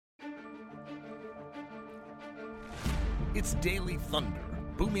It's Daily Thunder,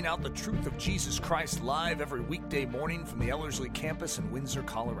 booming out the truth of Jesus Christ live every weekday morning from the Ellerslie campus in Windsor,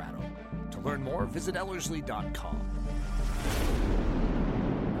 Colorado. To learn more, visit Ellerslie.com.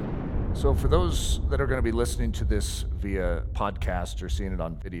 So for those that are going to be listening to this via podcast or seeing it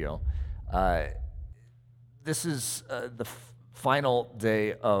on video, this is the final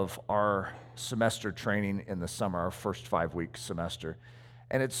day of our semester training in the summer, our first 5-week semester.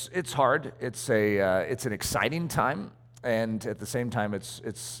 And it's hard. It's an exciting time. And at the same time,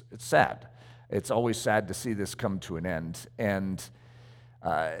 it's sad. It's always sad to see this come to an end. And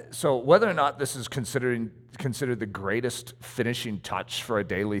so whether or not this is considered the greatest finishing touch for a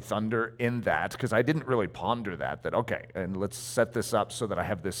Daily Thunder in that, because I didn't really ponder that, okay, and let's set this up so that I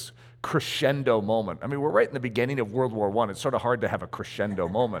have this crescendo moment. I mean, we're right in the beginning of World War I. It's sort of hard to have a crescendo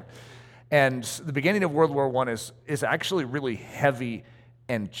moment. And the beginning of World War I is actually really heavy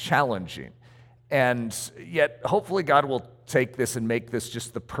and challenging. And yet, hopefully God will take this and make this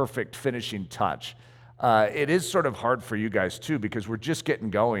just the perfect finishing touch. It is sort of hard for you guys, too, because we're just getting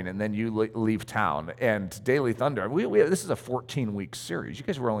going, and then you leave town. And Daily Thunder, this is a 14-week series. You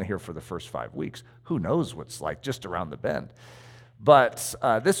guys were only here for the first 5 weeks. Who knows what's like just around the bend. But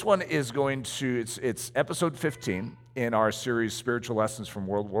this one is it's episode 15 in our series, Spiritual Lessons from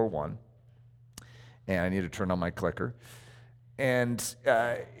World War I. And I need to turn on my clicker. And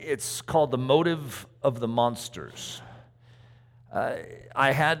it's called The Motive of the Monsters.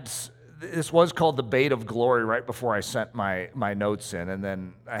 This was called The Bait of Glory right before I sent my notes in, and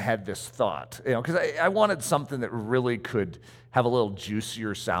then I had this thought, because I wanted something that really could have a little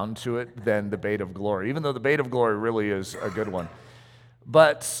juicier sound to it than The Bait of Glory, even though The Bait of Glory really is a good one.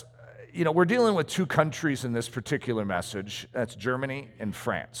 But, we're dealing with two countries in this particular message. That's Germany and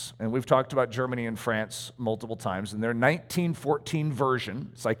France. And we've talked about Germany and France multiple times. And their 1914 version,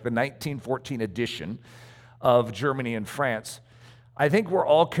 it's like the 1914 edition of Germany and France. I think we're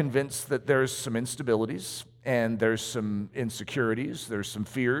all convinced that there's some instabilities and there's some insecurities, there's some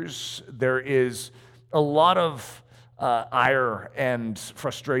fears. There is a lot of ire and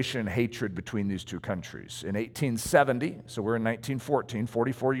frustration and hatred between these two countries. In 1870, so we're in 1914,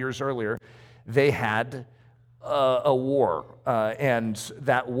 44 years earlier, they had a war. And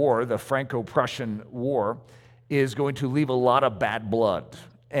that war, the Franco-Prussian War, is going to leave a lot of bad blood.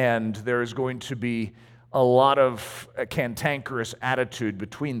 And there is going to be a lot of cantankerous attitude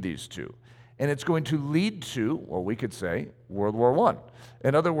between these two. And it's going to lead to, or we could say, World War I.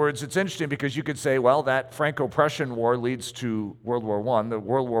 In other words, it's interesting because you could say, well, that Franco-Prussian War leads to World War I. The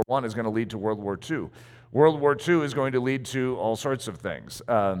World War I is going to lead to World War II. World War II is going to lead to all sorts of things.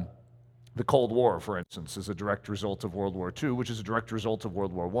 The Cold War, for instance, is a direct result of World War II, which is a direct result of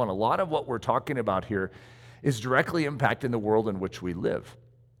World War I. A lot of what we're talking about here is directly impacting the world in which we live.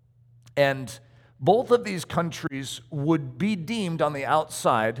 And both of these countries would be deemed on the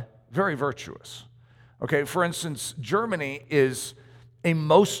outside very virtuous. Okay, for instance, Germany is a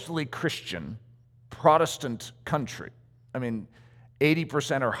mostly Christian Protestant country. I mean,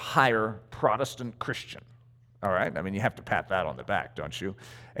 80% or higher Protestant Christian. All right? I mean, you have to pat that on the back, don't you?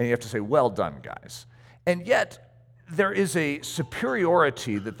 And you have to say, well done, guys. And yet, there is a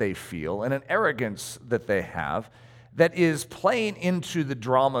superiority that they feel and an arrogance that they have that is playing into the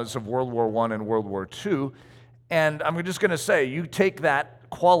dramas of World War I and World War II. And I'm just going to say, you take that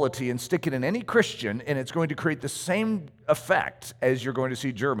quality and stick it in any Christian, and it's going to create the same effect as you're going to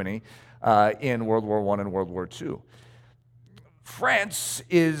see Germany in World War I and World War II. France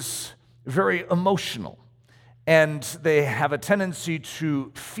is very emotional, and they have a tendency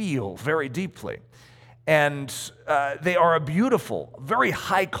to feel very deeply. And they are a beautiful, very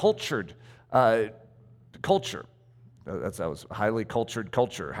high-cultured culture. That was highly cultured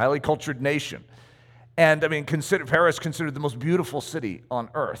culture, highly cultured nation. And I mean, Paris considered the most beautiful city on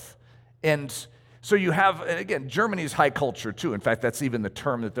earth. And so you have, and again, Germany's high culture too. In fact, that's even the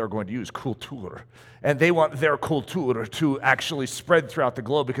term that they're going to use, Kultur. And they want their Kultur to actually spread throughout the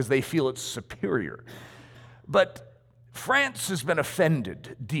globe because they feel it's superior. But France has been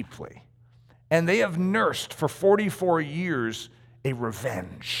offended deeply. And they have nursed for 44 years a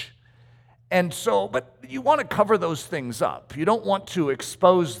revenge. And so, but you want to cover those things up. You don't want to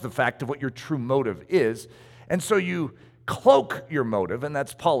expose the fact of what your true motive is. And so you cloak your motive, and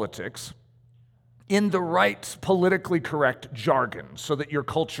that's politics, in the right politically correct jargon so that your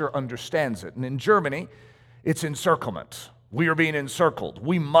culture understands it. And in Germany, it's encirclement. We are being encircled.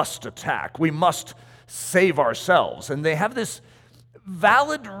 We must attack. We must save ourselves. And they have this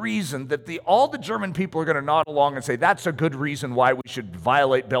valid reason that all the German people are going to nod along and say, that's a good reason why we should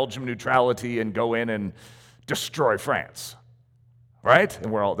violate Belgian neutrality and go in and destroy France, right?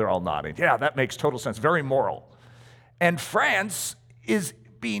 And they're all nodding. Yeah, that makes total sense. Very moral. And France is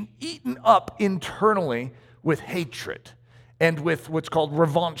being eaten up internally with hatred and with what's called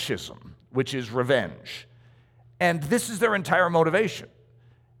revanchism, which is revenge. And this is their entire motivation.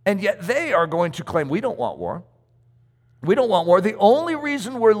 And yet they are going to claim, we don't want war. We don't want war. The only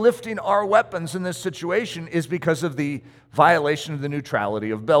reason we're lifting our weapons in this situation is because of the violation of the neutrality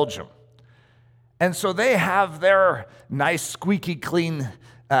of Belgium. And so they have their nice, squeaky clean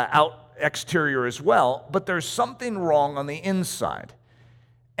exterior as well, but there's something wrong on the inside.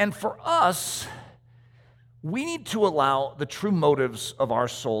 And for us, we need to allow the true motives of our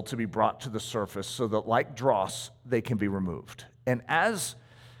soul to be brought to the surface so that, like dross, they can be removed. And as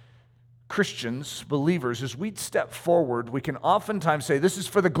Christians, believers, as we step forward, we can oftentimes say, this is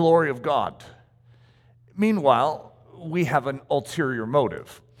for the glory of God. Meanwhile, we have an ulterior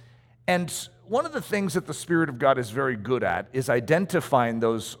motive. And one of the things that the Spirit of God is very good at is identifying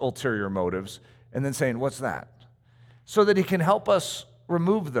those ulterior motives and then saying, what's that? So that He can help us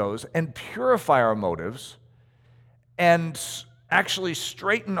remove those and purify our motives and actually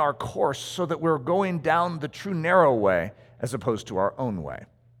straighten our course so that we're going down the true narrow way as opposed to our own way.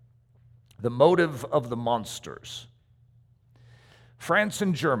 The motive of the monsters. France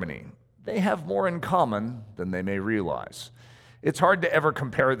and Germany, they have more in common than they may realize. It's hard to ever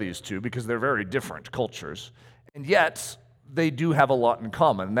compare these two because they're very different cultures, and yet they do have a lot in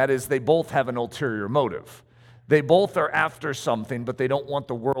common, and that is they both have an ulterior motive. They both are after something, but they don't want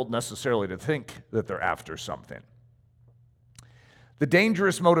the world necessarily to think that they're after something. The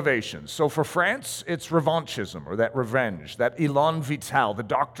dangerous motivations. So for France, it's revanchism, or that revenge, that élan vital, the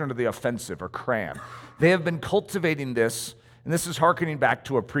doctrine of the offensive, or cran. They have been cultivating this, and this is hearkening back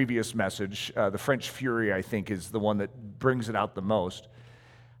to a previous message. The French Fury, I think, is the one that brings it out the most.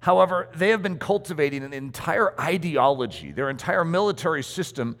 However, they have been cultivating an entire ideology. Their entire military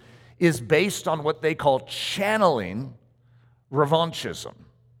system is based on what they call channeling revanchism.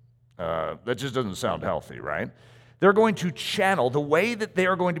 That just doesn't sound healthy, right? They're going to channel the way that they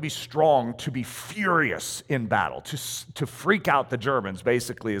are going to be strong to be furious in battle, to freak out the Germans,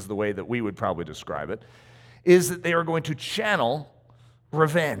 basically is the way that we would probably describe it, is that they are going to channel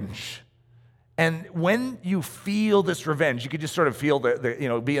revenge. And when you feel this revenge, you can just sort of feel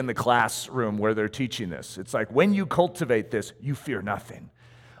be in the classroom where they're teaching this. It's like when you cultivate this, you fear nothing.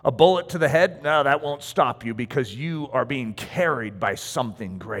 A bullet to the head, no, that won't stop you because you are being carried by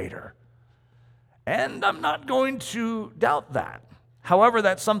something greater. And I'm not going to doubt that. However,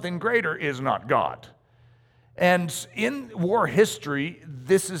 that something greater is not God. And in war history,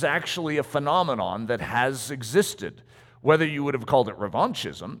 this is actually a phenomenon that has existed, whether you would have called it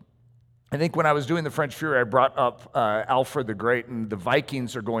revanchism. I think when I was doing the French Fury, I brought up Alfred the Great, and the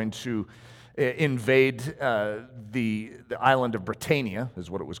Vikings are going to invade the island of Britannia, is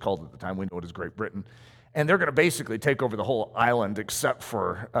what it was called at the time. We know it as Great Britain. And they're going to basically take over the whole island except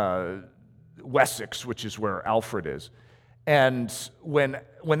for Wessex, which is where Alfred is. And when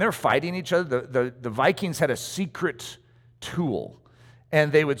they're fighting each other, the Vikings had a secret tool,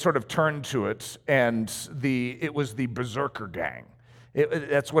 and they would sort of turn to it, and it was the Berserker Gang.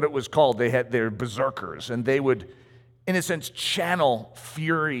 That's what it was called. They had their berserkers, and they would, in a sense, channel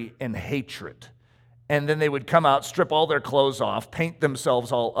fury and hatred. And then they would come out, strip all their clothes off, paint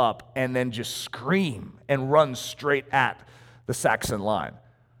themselves all up, and then just scream and run straight at the Saxon line.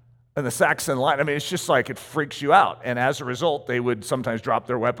 And the Saxon line, I mean, it's just like it freaks you out. And as a result, they would sometimes drop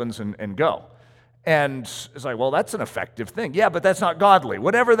their weapons and go. And it's like, well, that's an effective thing. Yeah, but that's not godly.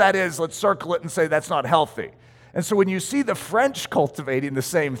 Whatever that is, let's circle it and say that's not healthy. And so when you see the French cultivating the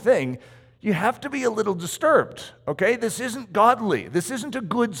same thing, you have to be a little disturbed, okay? This isn't godly. This isn't a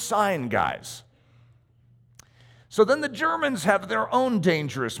good sign, guys. So then the Germans have their own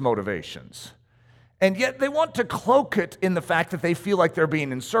dangerous motivations. And yet they want to cloak it in the fact that they feel like they're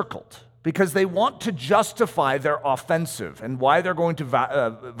being encircled because they want to justify their offensive and why they're going to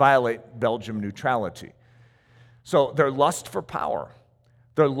violate Belgium neutrality. So their lust for power,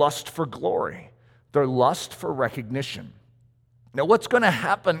 their lust for glory, their lust for recognition. Now what's going to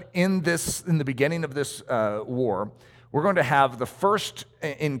happen in the beginning of this war, we're going to have the first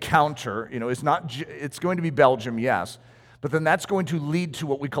encounter, it's going to be Belgium, yes, but then that's going to lead to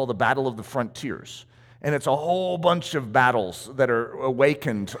what we call the Battle of the Frontiers. And it's a whole bunch of battles that are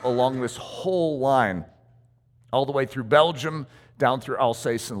awakened along this whole line, all the way through Belgium, down through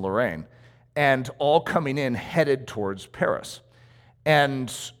Alsace and Lorraine, and all coming in headed towards Paris.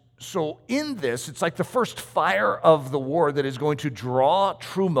 And so in this, it's like the first fire of the war that is going to draw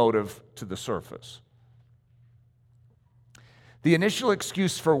true motive to the surface. The initial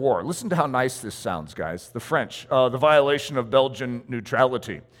excuse for war. Listen to how nice this sounds, guys. The French, the violation of Belgian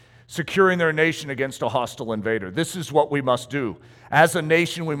neutrality. securing their nation against a hostile invader. This is what we must do. As a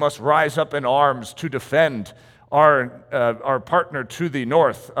nation, we must rise up in arms to defend our partner to the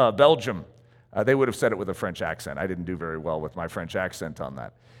north, Belgium. They would have said it with a French accent. I didn't do very well with my French accent on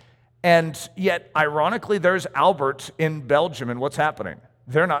that. And yet, ironically, there's Albert in Belgium, and what's happening?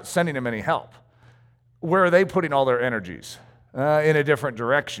 They're not sending him any help. Where are they putting all their energies? In a different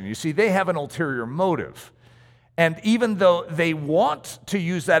direction. You see, they have an ulterior motive. And even though they want to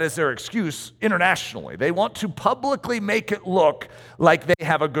use that as their excuse internationally, they want to publicly make it look like they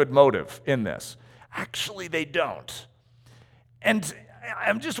have a good motive in this. Actually, they don't. And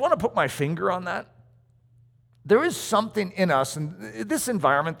I just want to put my finger on that. There is something in us, and this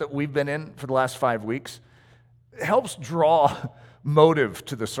environment that we've been in for the last 5 weeks helps draw motive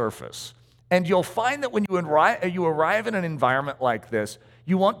to the surface. And you'll find that when you arrive in an environment like this,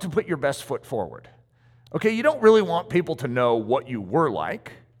 you want to put your best foot forward. Okay, you don't really want people to know what you were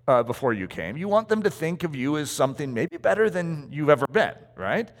like before you came. You want them to think of you as something maybe better than you've ever been,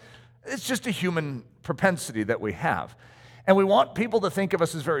 right? It's just a human propensity that we have. And we want people to think of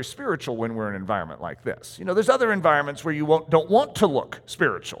us as very spiritual when we're in an environment like this. You know, there's other environments where you don't want to look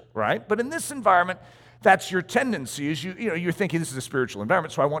spiritual, right? But in this environment, that's your tendency, is you're thinking this is a spiritual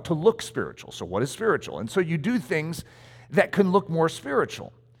environment, so I want to look spiritual. So what is spiritual? And so you do things that can look more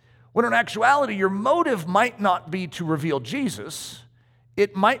spiritual. When in actuality, your motive might not be to reveal Jesus.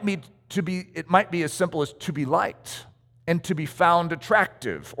 It might be as simple as to be liked and to be found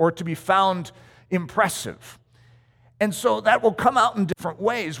attractive or to be found impressive. And so that will come out in different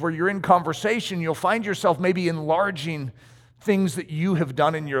ways. Where you're in conversation, you'll find yourself maybe enlarging things that you have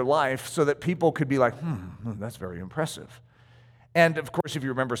done in your life so that people could be like, that's very impressive. And of course, if you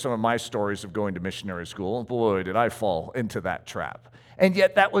remember some of my stories of going to missionary school, boy, did I fall into that trap. And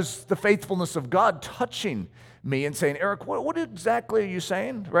yet that was the faithfulness of God touching me and saying, Eric, what exactly are you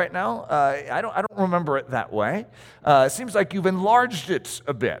saying right now? I don't remember it that way. It seems like you've enlarged it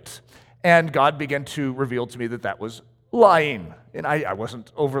a bit. And God began to reveal to me that that was lying. And I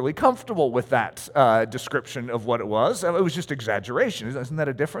wasn't overly comfortable with that description of what it was. It was just exaggeration. Isn't that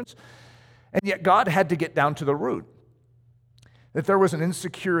a difference? And yet God had to get down to the root. That there was an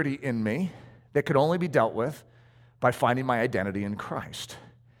insecurity in me that could only be dealt with by finding my identity in Christ.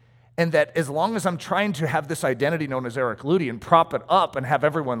 And that as long as I'm trying to have this identity known as Eric Ludy and prop it up and have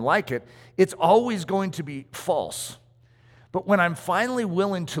everyone like it, it's always going to be false. But when I'm finally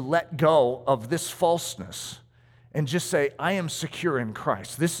willing to let go of this falseness and just say, I am secure in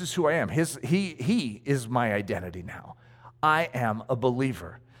Christ. This is who I am. He is my identity now. I am a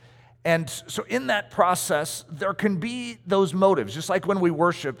believer. And so in that process, there can be those motives, just like when we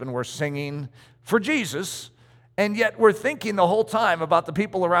worship and we're singing for Jesus, and yet we're thinking the whole time about the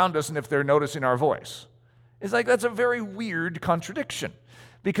people around us and if they're noticing our voice. It's like, that's a very weird contradiction.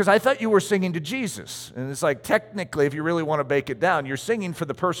 Because I thought you were singing to Jesus. And it's like, technically, if you really want to bake it down, you're singing for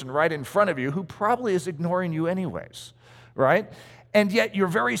the person right in front of you who probably is ignoring you anyways, right? And yet you're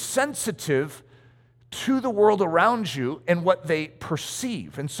very sensitive to the world around you and what they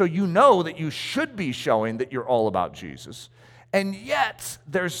perceive. And so you know that you should be showing that you're all about Jesus. And yet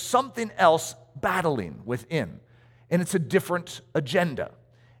there's something else battling within. And it's a different agenda.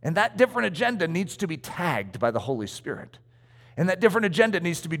 And that different agenda needs to be tagged by the Holy Spirit. And that different agenda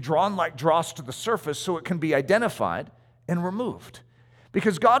needs to be drawn like dross to the surface so it can be identified and removed.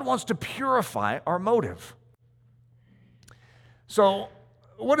 Because God wants to purify our motive. So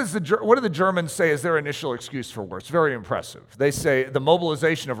what do the Germans say is their initial excuse for war? It's very impressive. They say the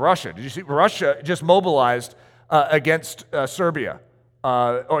mobilization of Russia. Did you see? Russia just mobilized against Serbia,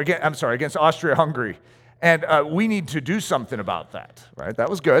 against Austria-Hungary. And we need to do something about that, right? That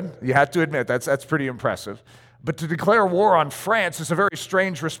was good. You have to admit, that's pretty impressive. But to declare war on France is a very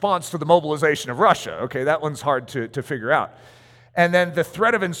strange response to the mobilization of Russia. Okay, that one's hard to figure out. And then the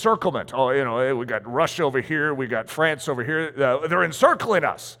threat of encirclement. Oh, we got Russia over here, we got France over here. They're encircling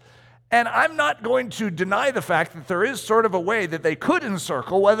us. And I'm not going to deny the fact that there is sort of a way that they could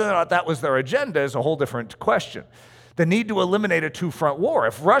encircle. Whether or not that was their agenda is a whole different question. The need to eliminate a two-front war.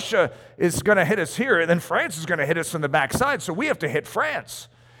 If Russia is going to hit us here, then France is going to hit us from the backside, so we have to hit France.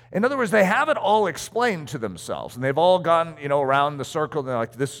 In other words, they have it all explained to themselves, and they've all gone, around the circle, and they're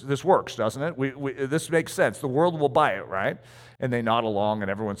like, this works, doesn't it? This makes sense. The world will buy it, right? And they nod along,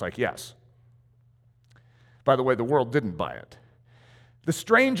 and everyone's like, yes. By the way, the world didn't buy it. The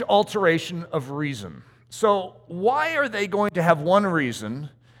strange alteration of reason. So why are they going to have one reason,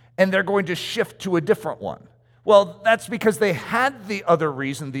 and they're going to shift to a different one? Well, that's because they had the other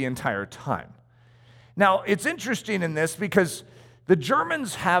reason the entire time. Now, it's interesting in this because The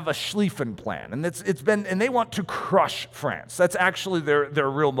Germans have a Schlieffen plan, and and they want to crush France. That's actually their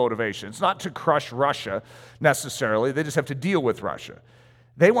real motivation. It's not to crush Russia necessarily. They just have to deal with Russia.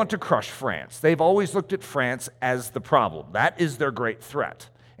 They want to crush France. They've always looked at France as the problem. That is their great threat,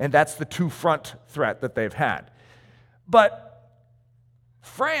 and that's the two-front threat that they've had. But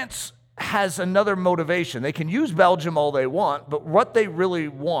France has another motivation. They can use Belgium all they want, but what they really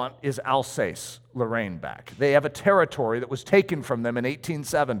want is Alsace-Lorraine back. They have a territory that was taken from them in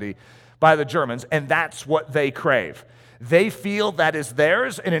 1870 by the Germans, and that's what they crave. They feel that is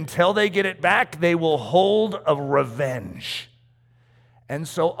theirs, and until they get it back, they will hold a revenge. And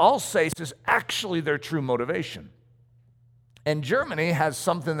so Alsace is actually their true motivation. And Germany has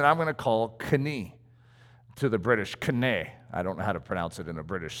something that I'm going to call Knie to the British, Knie. I don't know how to pronounce it in a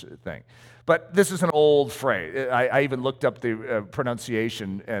British thing. But this is an old phrase. I even looked up the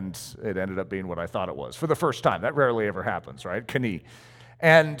pronunciation, and it ended up being what I thought it was for the first time. That rarely ever happens, right? Knie.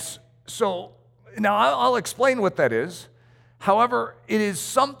 And so now I'll explain what that is. However, it is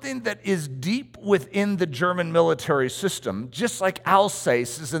something that is deep within the German military system, just like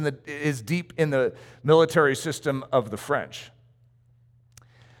Alsace is deep in the military system of the French.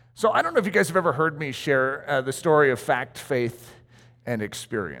 So I don't know if you guys have ever heard me share the story of fact, faith, and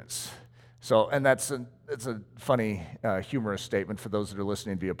experience. And it's a funny, humorous statement for those that are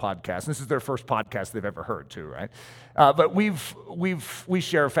listening via podcast. This is their first podcast they've ever heard, too, right? But we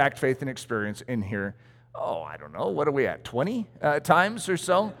share fact, faith, and experience in here. Oh, I don't know. What are we at? 20 times or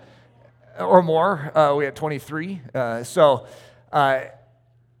so, or more? We at 23. So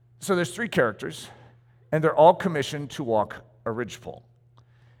there's three characters, and they're all commissioned to walk a ridgepole.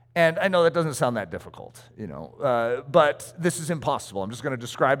 And I know that doesn't sound that difficult, but this is impossible. I'm just going to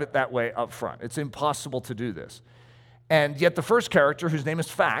describe it that way up front. It's impossible to do this. And yet the first character, whose name is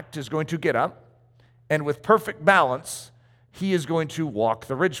Fact, is going to get up, and with perfect balance, he is going to walk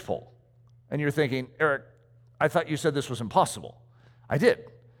the ridgepole. And you're thinking, Eric, I thought you said this was impossible. I did.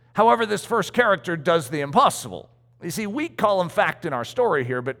 However, this first character does the impossible. You see, we call him Fact in our story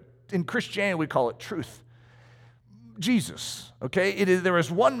here, but in Christianity we call it truth. Jesus, okay? There is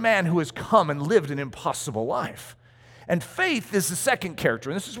one man who has come and lived an impossible life. And Faith is the second character,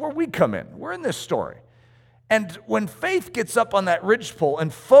 and this is where we come in. We're in this story. And when Faith gets up on that ridgepole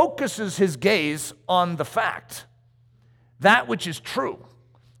and focuses his gaze on the fact, that which is true,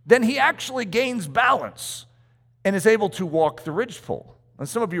 then he actually gains balance and is able to walk the ridgepole. And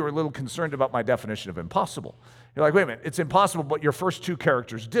some of you are a little concerned about my definition of impossible. You're like, wait a minute, it's impossible, but your first two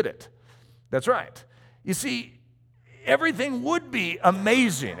characters did it. That's right. You see, everything would be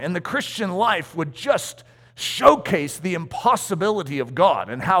amazing, and the Christian life would just showcase the impossibility of God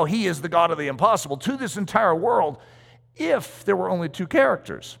and how he is the God of the impossible to this entire world if there were only two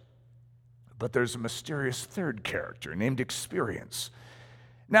characters. But there's a mysterious third character named Experience.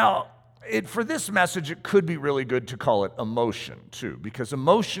 Now, for this message, it could be really good to call it emotion, too, because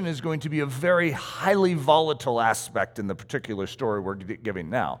emotion is going to be a very highly volatile aspect in the particular story we're giving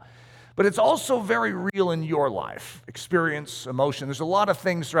now. But it's also very real in your life, experience, emotion. There's a lot of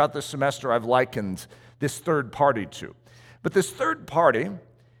things throughout this semester I've likened this third party to. But this third party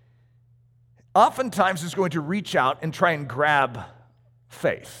oftentimes is going to reach out and try and grab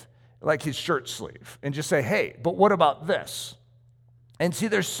Faith, like his shirt sleeve, and just say, hey, but what about this? And see,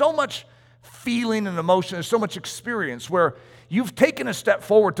 there's so much feeling and emotion, there's so much experience where you've taken a step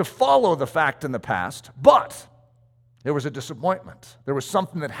forward to follow the fact in the past, but there was a disappointment. There was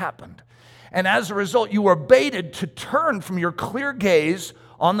something that happened. And as a result, you were baited to turn from your clear gaze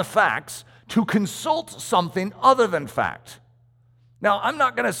on the facts to consult something other than fact. Now, I'm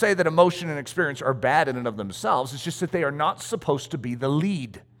not going to say that emotion and experience are bad in and of themselves. It's just that they are not supposed to be the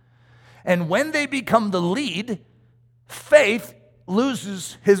lead. And when they become the lead, Faith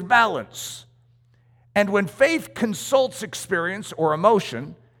loses his balance. And when Faith consults experience or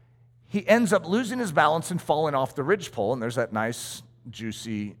emotion, he ends up losing his balance and falling off the ridgepole, and there's that nice,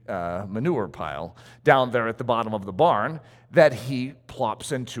 juicy manure pile down there at the bottom of the barn that he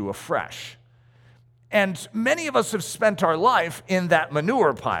plops into afresh. And many of us have spent our life in that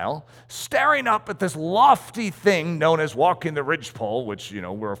manure pile, staring up at this lofty thing known as walking the ridgepole, which,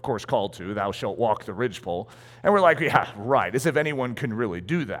 we're of course called to, thou shalt walk the ridgepole. And we're like, yeah, right, as if anyone can really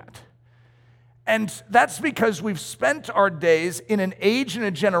do that. And that's because we've spent our days in an age and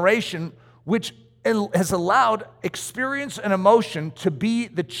a generation which has allowed experience and emotion to be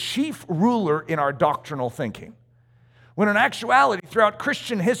the chief ruler in our doctrinal thinking. When in actuality, throughout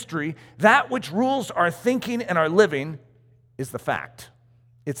Christian history, that which rules our thinking and our living is the fact.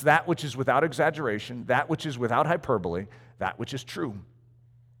 It's that which is without exaggeration, that which is without hyperbole, that which is true.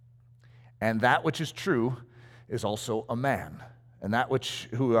 And that which is true is also a man. And that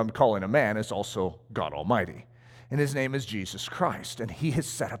who I'm calling a man is also God Almighty. And his name is Jesus Christ. And he has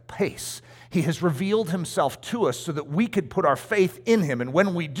set a pace. He has revealed himself to us so that we could put our faith in him. And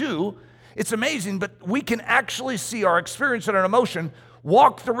when we do, it's amazing, but we can actually see our experience and our emotion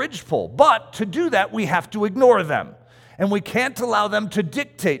walk the ridgepole. But to do that, we have to ignore them. And we can't allow them to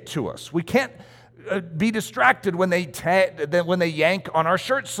dictate to us. We can't be distracted when they yank on our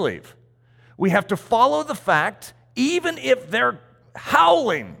shirt sleeve. We have to follow the fact, even if they're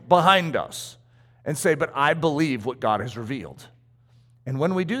howling behind us, and say, but I believe what God has revealed. And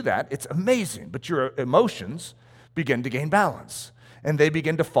when we do that, it's amazing. But your emotions begin to gain balance, and they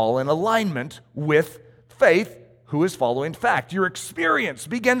begin to fall in alignment with faith, who is following fact. Your experience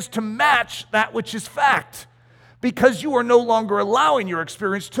begins to match that which is fact, because you are no longer allowing your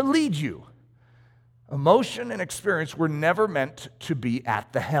experience to lead you. Emotion and experience were never meant to be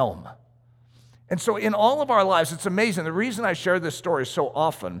at the helm. And so in all of our lives, it's amazing. The reason I share this story so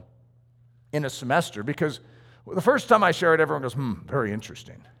often in a semester, because the first time I share it, everyone goes, very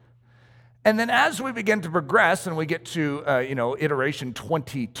interesting. And then as we begin to progress and we get to, iteration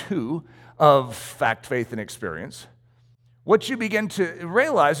 22 of fact, faith, and experience, what you begin to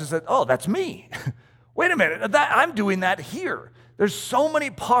realize is that, oh, that's me. Wait a minute, I'm doing that here. There's so many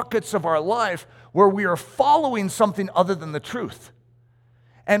pockets of our life where we are following something other than the truth.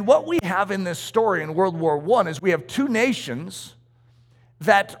 And what we have in this story in World War I is we have two nations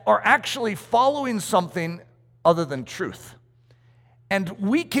that are actually following something other than truth. And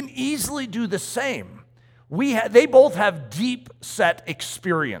we can easily do the same. They both have deep-set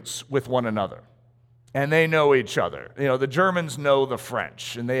experience with one another. And they know each other. The Germans know the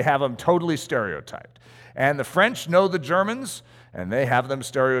French, and they have them totally stereotyped. And the French know the Germans, and they have them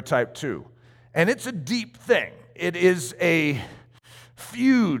stereotyped too. And it's a deep thing. It is a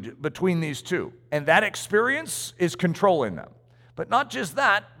feud between these two. And that experience is controlling them. But not just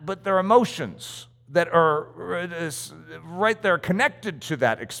that, but their emotions that are right there connected to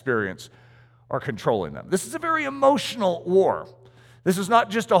that experience are controlling them. This is a very emotional war. This is not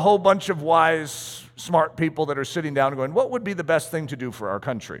just a whole bunch of wise, smart people that are sitting down and going, what would be the best thing to do for our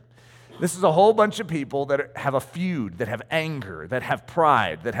country? This is a whole bunch of people that have a feud, that have anger, that have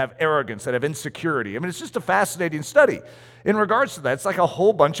pride, that have arrogance, that have insecurity. I mean, it's just a fascinating study in regards to that. It's like a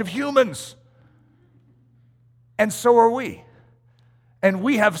whole bunch of humans. And so are we. And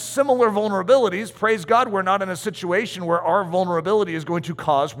we have similar vulnerabilities. Praise God, we're not in a situation where our vulnerability is going to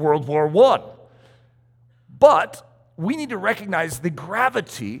cause World War I. But we need to recognize the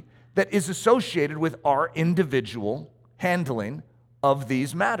gravity that is associated with our individual handling of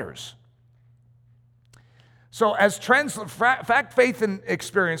these matters. So as fact, faith, and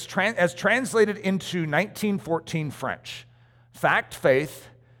experience, as translated into 1914 French, fact, faith,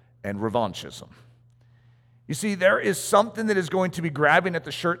 and revanchism. You see, there is something that is going to be grabbing at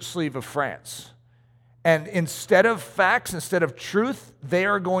the shirt sleeve of France. And instead of facts, instead of truth, they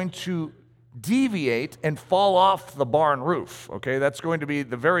are going to deviate and fall off the barn roof. Okay, that's going to be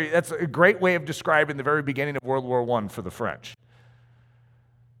that's a great way of describing the very beginning of World War I for the French.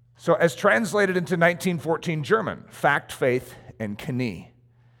 So as translated into 1914 German, fact, faith, and Knie.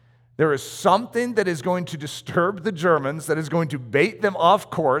 There is something that is going to disturb the Germans, that is going to bait them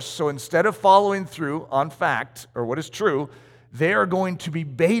off course. So instead of following through on fact or what is true, they are going to be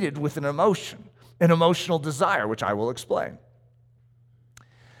baited with an emotional desire, which I will explain.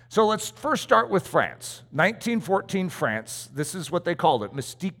 So let's first start with France. 1914 France, this is what they called it,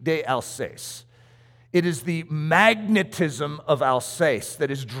 Mystique d'Alsace. It is the magnetism of Alsace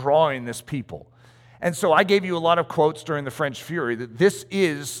that is drawing this people. And so I gave you a lot of quotes during the French Fury that this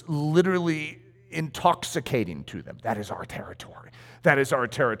is literally intoxicating to them. That is our territory. That is our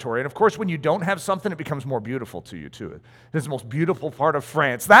territory. And of course, when you don't have something, it becomes more beautiful to you too. It is the most beautiful part of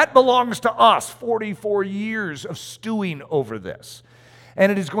France. That belongs to us. 44 years of stewing over this.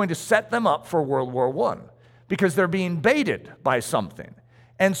 And it is going to set them up for World War I because they're being baited by something.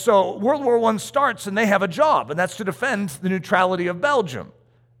 And so World War I starts and they have a job, and that's to defend the neutrality of Belgium.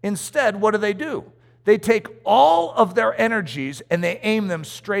 Instead, what do? They take all of their energies and they aim them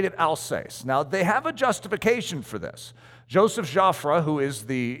straight at Alsace. Now, they have a justification for this. Joseph Joffre, who is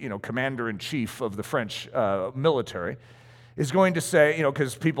the commander-in-chief of the French military, is going to say,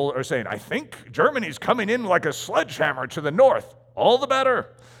 because people are saying, I think Germany's coming in like a sledgehammer to the north. All the better,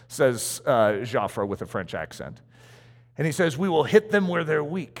 says Joffre with a French accent. And he says, we will hit them where they're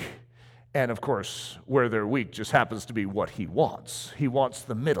weak. And of course, where they're weak just happens to be what he wants. He wants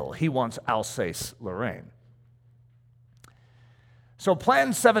the middle. He wants Alsace-Lorraine. So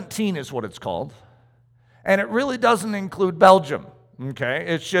Plan 17 is what it's called. And it really doesn't include Belgium. Okay?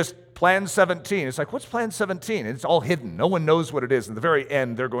 It's just Plan 17. It's like, what's Plan 17? And it's all hidden. No one knows what it is. At the very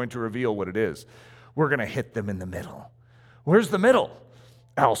end, they're going to reveal what it is. We're going to hit them in the middle. Where's the middle?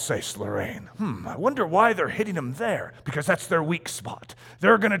 Alsace-Lorraine. I wonder why they're hitting them there. Because that's their weak spot.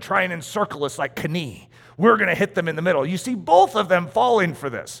 They're going to try and encircle us like Knie. We're going to hit them in the middle. You see both of them falling for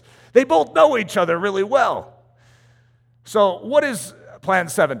this. They both know each other really well. So what is Plan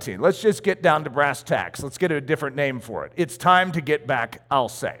 17? Let's just get down to brass tacks. Let's get a different name for it. It's time to get back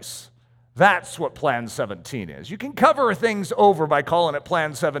Alsace. That's what Plan 17 is. You can cover things over by calling it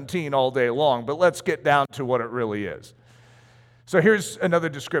Plan 17 all day long, but let's get down to what it really is. So here's another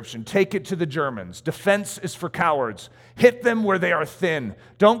description. Take it to the Germans. Defense is for cowards. Hit them where they are thin.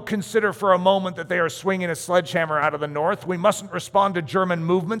 Don't consider for a moment that they are swinging a sledgehammer out of the north. We mustn't respond to German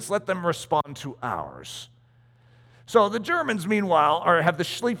movements. Let them respond to ours. So the Germans, meanwhile, have the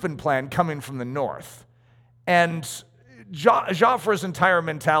Schlieffen Plan coming from the north. And Joffre's entire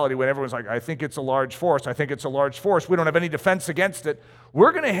mentality, when everyone's like, I think it's a large force, I think it's a large force, we don't have any defense against it,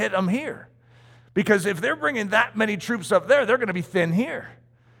 we're going to hit them here. Because if they're bringing that many troops up there, they're going to be thin here.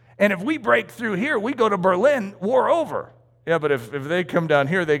 And if we break through here, we go to Berlin, war over. Yeah, but if they come down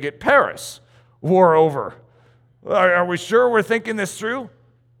here, they get Paris, war over. Are we sure we're thinking this through?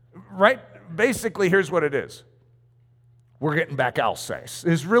 Right? Basically, here's what it is. We're getting back Alsace,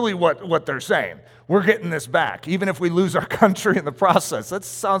 is really what they're saying. We're getting this back, even if we lose our country in the process. That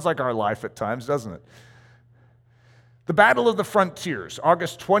sounds like our life at times, doesn't it? The Battle of the Frontiers,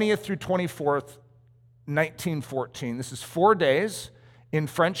 August 20th through 24th, 1914. This is 4 days in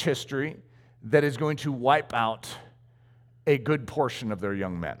French history that is going to wipe out a good portion of their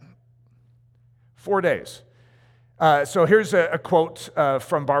young men. 4 days. So here's a quote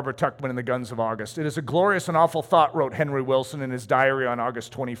from Barbara Tuchman in The Guns of August. It is a glorious and awful thought, wrote Henry Wilson in his diary on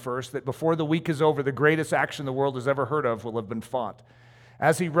August 21st, that before the week is over, the greatest action the world has ever heard of will have been fought.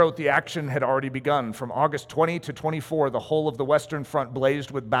 As he wrote, the action had already begun. From August 20 to 24, the whole of the Western Front blazed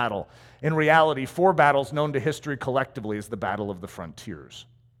with battle. In reality, 4 battles known to history collectively as the Battle of the Frontiers.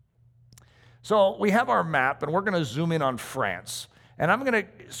 So we have our map, and we're going to zoom in on France. And I'm going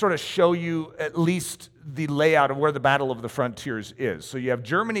to sort of show you at least the layout of where the Battle of the Frontiers is. So you have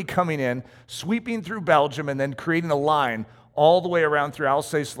Germany coming in, sweeping through Belgium, and then creating a line all the way around through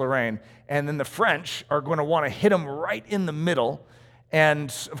Alsace-Lorraine. And then the French are going to want to hit them right in the middle.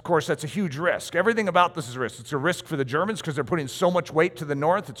 And, of course, that's a huge risk. Everything about this is a risk. It's a risk for the Germans because they're putting so much weight to the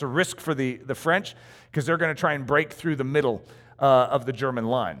north. It's a risk for the French because they're going to try and break through the middle of the German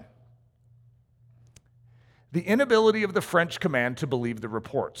line. The inability of the French command to believe the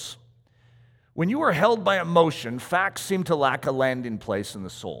reports. When you are held by emotion, facts seem to lack a landing place in the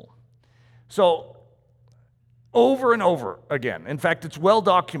soul. So, over and over again, in fact, it's well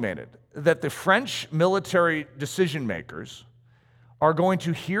documented that the French military decision makers are going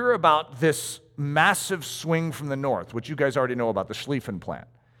to hear about this massive swing from the north, which you guys already know about, the Schlieffen Plan.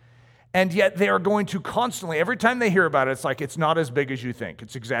 And yet they are going to constantly, every time they hear about it, it's like it's not as big as you think.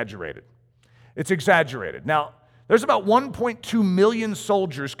 It's exaggerated. It's exaggerated. Now, there's about 1.2 million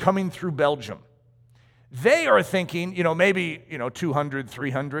soldiers coming through Belgium. They are thinking, maybe, 200,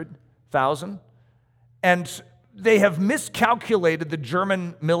 300,000. And they have miscalculated the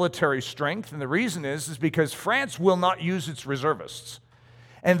German military strength. And the reason is because France will not use its reservists.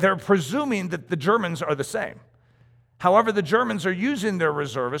 And they're presuming that the Germans are the same. However, the Germans are using their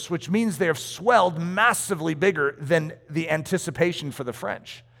reservists, which means they have swelled massively bigger than the anticipation for the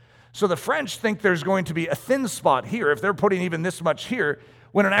French. So the French think there's going to be a thin spot here if they're putting even this much here,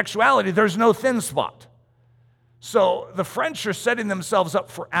 when in actuality, there's no thin spot. So the French are setting themselves up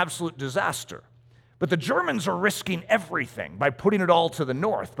for absolute disaster. But the Germans are risking everything by putting it all to the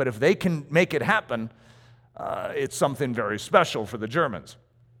north. But if they can make it happen, it's something very special for the Germans.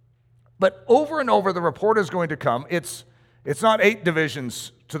 But over and over, the report is going to come. It's not 8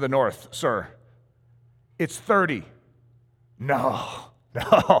 divisions to the north, sir. It's 30. No,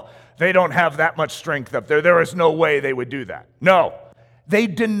 they don't have that much strength up there. There is no way they would do that. No, they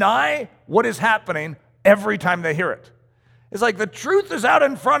deny what is happening every time they hear it. It's like the truth is out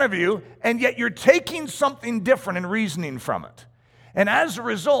in front of you, and yet you're taking something different and reasoning from it. And as a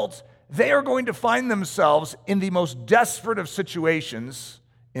result, they are going to find themselves in the most desperate of situations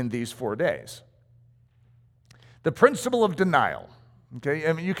in these 4 days. The principle of denial. Okay,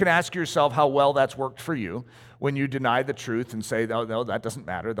 I mean, you can ask yourself how well that's worked for you when you deny the truth and say, no, that doesn't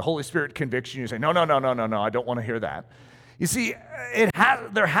matter. The Holy Spirit convicts you, and you say, no, I don't want to hear that. You see,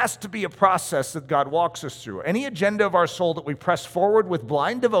 there has to be a process that God walks us through. Any agenda of our soul that we press forward with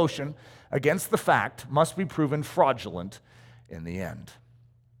blind devotion against the fact must be proven fraudulent in the end.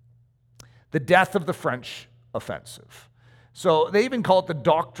 The death of the French offensive. So they even call it the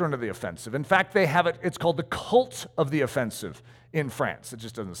doctrine of the offensive. In fact, they have it, it's called the cult of the offensive in France. It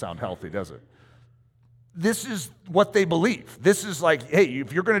just doesn't sound healthy, does it? This is what they believe. This is like, hey,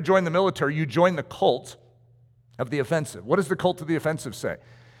 if you're going to join the military, you join the cult of the offensive. What does the cult of the offensive say?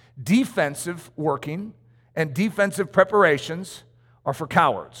 Defensive working and defensive preparations are for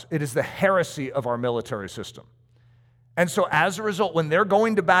cowards. It is the heresy of our military system. And so as a result, when they're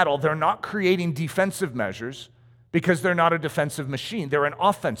going to battle, they're not creating defensive measures because they're not a defensive machine. They're an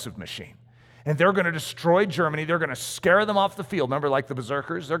offensive machine. And they're going to destroy Germany. They're going to scare them off the field. Remember, like the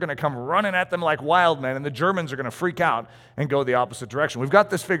berserkers? They're going to come running at them like wild men, and the Germans are going to freak out and go the opposite direction. We've got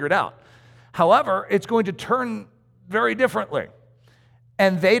this figured out. However, it's going to turn very differently.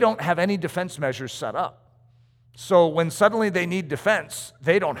 And they don't have any defense measures set up. So when suddenly they need defense,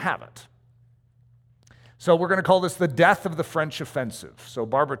 they don't have it. So we're going to call this the death of the French offensive. So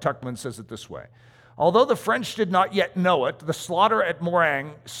Barbara Tuchman says it this way. Although the French did not yet know it, the slaughter at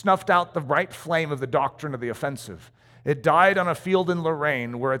Morang snuffed out the bright flame of the doctrine of the offensive. It died on a field in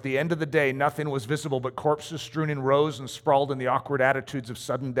Lorraine where at the end of the day nothing was visible but corpses strewn in rows and sprawled in the awkward attitudes of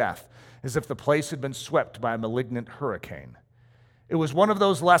sudden death, as if the place had been swept by a malignant hurricane. It was one of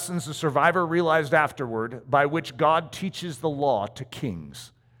those lessons the survivor realized afterward by which God teaches the law to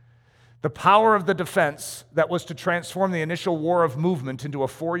kings. The power of the defense that was to transform the initial war of movement into a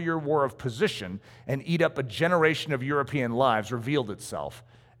 4-year war of position and eat up a generation of European lives revealed itself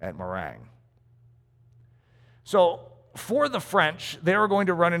at Morang. So for the French, they are going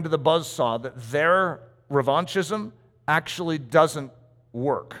to run into the buzzsaw that their revanchism actually doesn't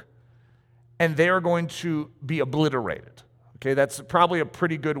work. And they are going to be obliterated. Okay, that's probably a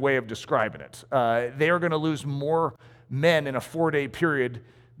pretty good way of describing it. They are going to lose more men in a 4-day period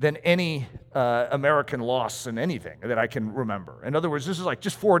than any American loss in anything that I can remember. In other words, this is like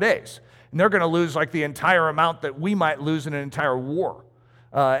just 4 days. And they're going to lose like the entire amount that we might lose in an entire war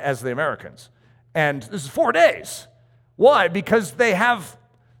as the Americans. And this is 4 days. Why? Because they have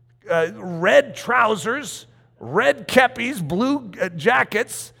red trousers, red kepis, blue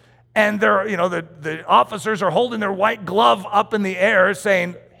jackets, and they're, the officers are holding their white glove up in the air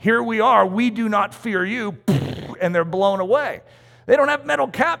saying, "Here we are, we do not fear you," and they're blown away. They don't have metal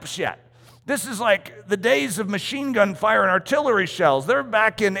caps yet. This is like the days of machine gun fire and artillery shells. They're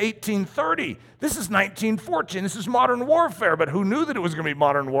back in 1830. This is 1914. This is modern warfare, but who knew that it was going to be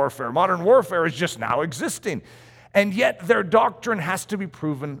modern warfare? Modern warfare is just now existing. And yet their doctrine has to be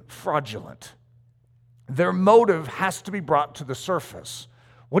proven fraudulent. Their motive has to be brought to the surface.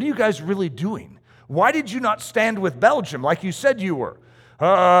 What are you guys really doing? Why did you not stand with Belgium like you said you were?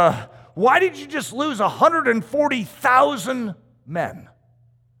 Why did you just lose 140,000 men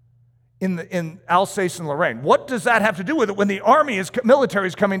in Alsace and Lorraine? What does that have to do with it when the military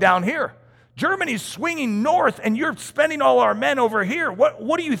is coming down here? Germany's swinging north and you're spending all our men over here.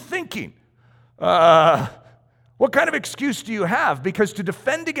 What are you thinking? What kind of excuse do you have? Because to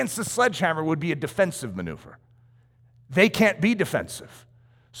defend against the sledgehammer would be a defensive maneuver. They can't be defensive.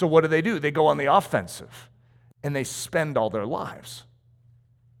 So what do? They go on the offensive and they spend all their lives.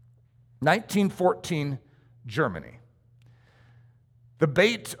 1914, Germany. The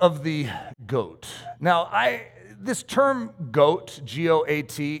bait of the goat. Now, this term goat,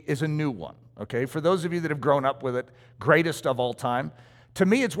 G-O-A-T, is a new one, okay? For those of you that have grown up with it, greatest of all time. To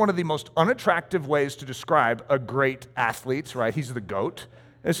me, it's one of the most unattractive ways to describe a great athlete, right? He's the GOAT.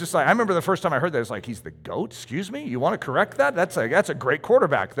 It's just like, I remember the first time I heard that, it's like, he's the GOAT? Excuse me? You want to correct that? That's a great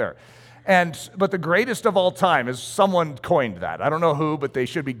quarterback there. But the greatest of all time is someone coined that. I don't know who, but they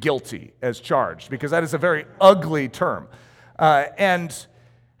should be guilty as charged because that is a very ugly term.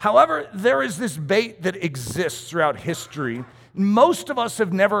 However, there is this bait that exists throughout history. Most of us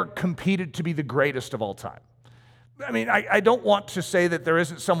have never competed to be the greatest of all time. I mean, I don't want to say that there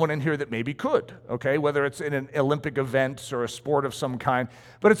isn't someone in here that maybe could, okay, whether it's in an Olympic event or a sport of some kind,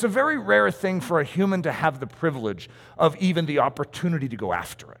 but it's a very rare thing for a human to have the privilege of even the opportunity to go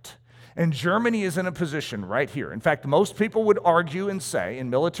after it. And Germany is in a position right here. In fact, most people would argue and say in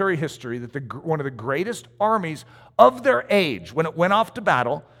military history that one of the greatest armies of their age, when it went off to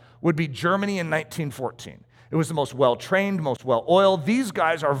battle, would be Germany in 1914. It was the most well-trained, most well-oiled. These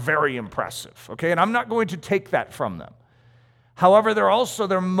guys are very impressive, okay? And I'm not going to take that from them. However,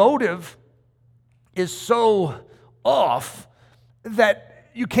 their motive is so off that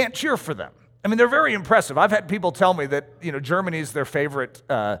you can't cheer for them. I mean, they're very impressive. I've had people tell me that, Germany is their favorite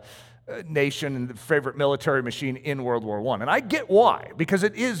nation and the favorite military machine in World War I. And I get why, because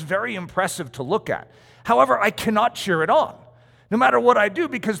it is very impressive to look at. However, I cannot cheer it on, no matter what I do,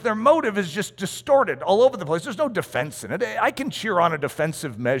 because their motive is just distorted all over the place. There's no defense in it. I can cheer on a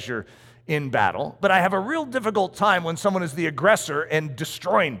defensive measure in battle, but I have a real difficult time when someone is the aggressor and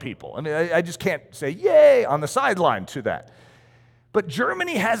destroying people. I mean, I just can't say yay on the sideline to that. But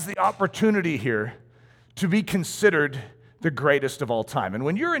Germany has the opportunity here to be considered the greatest of all time. And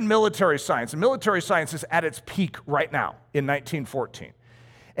when you're in military science, and military science is at its peak right now in 1914,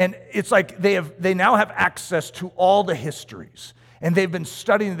 and it's like they now have access to all the histories, and they've been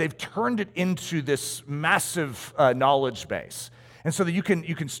studying, they've turned it into this massive knowledge base. And so that you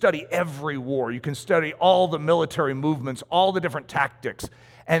can study every war, you can study all the military movements, all the different tactics,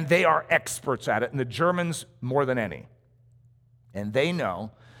 and they are experts at it, and the Germans more than any. And they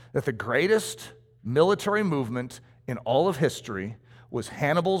know that the greatest military movement in all of history was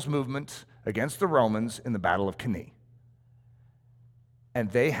Hannibal's movement against the Romans in the Battle of Cannae.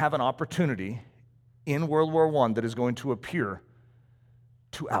 And they have an opportunity in World War I that is going to appear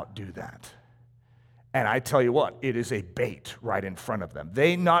to outdo that. And I tell you what, it is a bait right in front of them.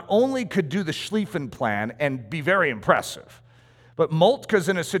 They not only could do the Schlieffen Plan and be very impressive, but Moltke's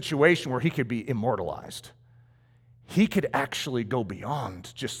in a situation where he could be immortalized. He could actually go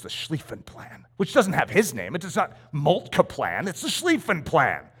beyond just the Schlieffen Plan, which doesn't have his name. It's not Moltke Plan, it's the Schlieffen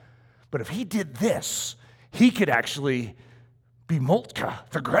Plan. But if he did this, he could actually be Moltke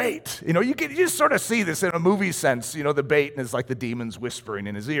the Great. You just sort of see this in a movie sense, the bait, and it's like the demons whispering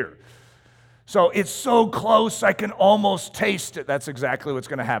in his ear. So it's so close, I can almost taste it. That's exactly what's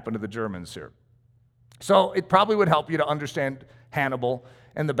going to happen to the Germans here. So it probably would help you to understand Hannibal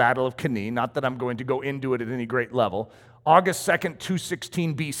and the Battle of Cannae, not that I'm going to go into it at any great level. August 2nd,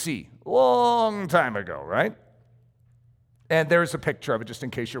 216 BC, long time ago, right? And there's a picture of it, just in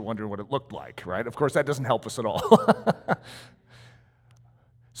case you're wondering what it looked like, right? Of course, that doesn't help us at all.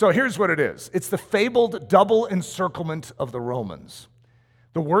 So here's what it is. It's the fabled double encirclement of the Romans.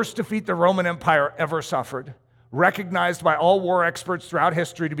 The worst defeat the Roman Empire ever suffered, recognized by all war experts throughout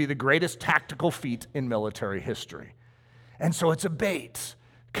history to be the greatest tactical feat in military history. And so it's a bait.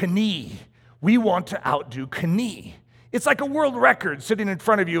 Cannae. We want to outdo Cannae. It's like a world record sitting in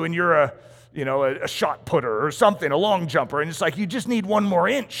front of you and you're a shot putter or something, a long jumper, and it's like you just need one more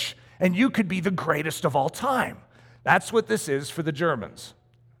inch and you could be the greatest of all time. That's what this is for the Germans.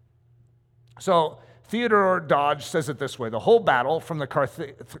 So Theodore Dodge says it this way: the whole battle from the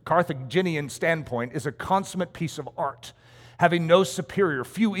Carthaginian standpoint is a consummate piece of art, having no superior,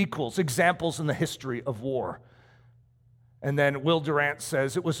 few equals, examples in the history of war. And then Will Durant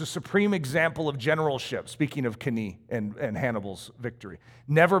says it was a supreme example of generalship, speaking of Cannae and Hannibal's victory,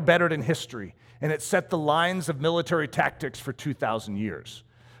 never bettered in history, and it set the lines of military tactics for 2,000 years.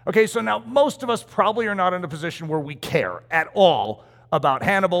 Okay, so now most of us probably are not in a position where we care at all about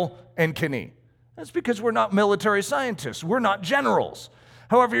Hannibal and Cannae. That's because we're not military scientists. We're not generals.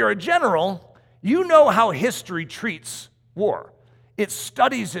 However, you're a general, you know how history treats war. It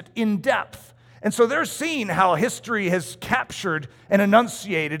studies it in depth. And so they're seeing how history has captured and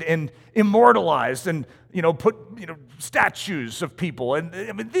enunciated and immortalized and, put, statues of people. And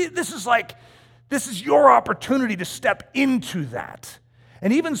I mean, this is your opportunity to step into that.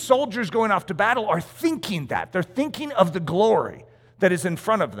 And even soldiers going off to battle are thinking that. They're thinking of the glory that is in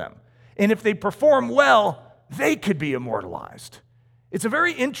front of them. And if they perform well, they could be immortalized. It's a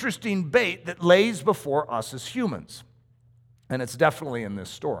very interesting bait that lays before us as humans. And it's definitely in this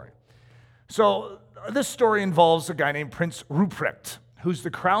story. So this story involves a guy named Prince Ruprecht, who's the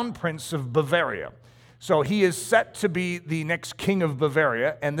crown prince of Bavaria. So he is set to be the next king of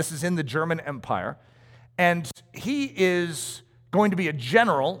Bavaria, and this is in the German Empire. And he is going to be a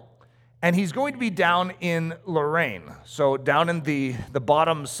general, and he's going to be down in Lorraine, so down in the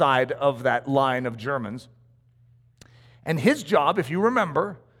bottom side of that line of Germans. And his job, if you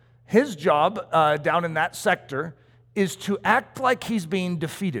remember, down in that sector is to act like he's being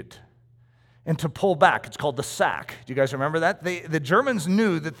defeated and to pull back. It's called the sack. Do you guys remember that? The Germans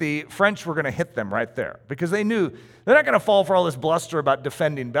knew that the French were going to hit them right there because they knew they're not going to fall for all this bluster about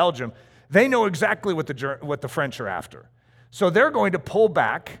defending Belgium. They know exactly what the French are after. So they're going to pull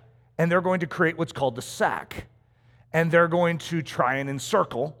back and they're going to create what's called the sack. And they're going to try and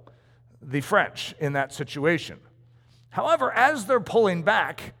encircle the French in that situation. However, as they're pulling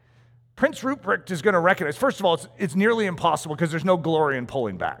back, Prince Ruprecht is going to recognize, first of all, it's nearly impossible because there's no glory in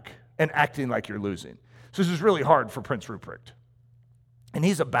pulling back and acting like you're losing. So this is really hard for Prince Ruprecht. And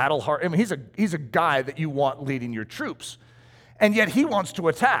he's a he's a guy that you want leading your troops. And yet he wants to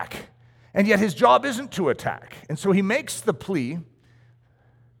attack. And yet his job isn't to attack. And so he makes the plea.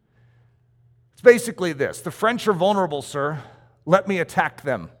 It's basically this: the French are vulnerable, sir. Let me attack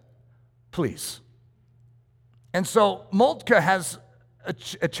them, please. And so Moltke has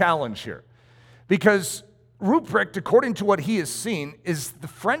a challenge here, because Ruprecht, according to what he has seen, is the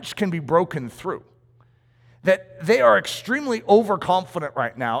French can be broken through. That they are extremely overconfident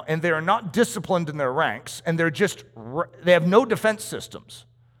right now, and they are not disciplined in their ranks, and they have no defense systems,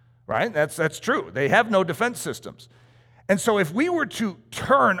 right? That's true. They have no defense systems. And so if we were to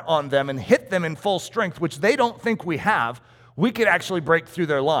turn on them and hit them in full strength, which they don't think we have, we could actually break through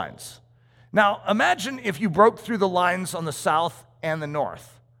their lines. Now, imagine if you broke through the lines on the south and the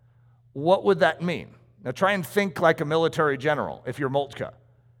north. What would that mean? Now try and think like a military general if you're Moltke.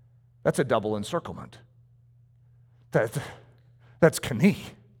 That's a double encirclement. That's Knie.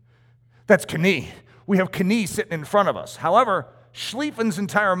 That's Knie. We have Knie sitting in front of us. However, Schlieffen's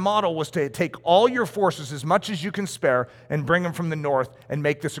entire model was to take all your forces, as much as you can spare, and bring them from the north and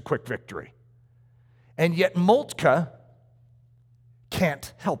make this a quick victory. And yet Moltke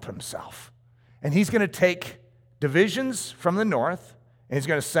can't help himself. And he's going to take divisions from the north, and he's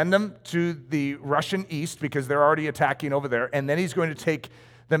going to send them to the Russian east because they're already attacking over there, and then he's going to take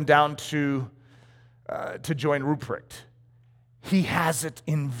them down to join Ruprecht. He has it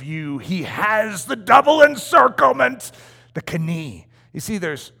in view. He has the double encirclement, the Knie. You see,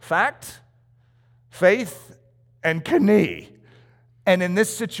 there's fact, faith, and Knie. And in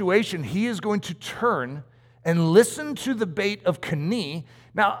this situation, he is going to turn and listen to the bait of Knie.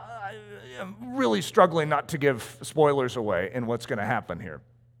 Now, I'm really struggling not to give spoilers away in what's going to happen here.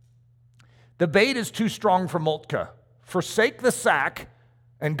 The bait is too strong for Moltke. Forsake the sack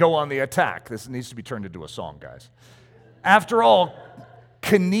and go on the attack. This needs to be turned into a song, guys. After all,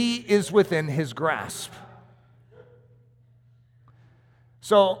 Knie is within his grasp.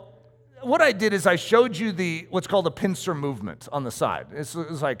 So what I did is I showed you what's called a pincer movement on the side. It's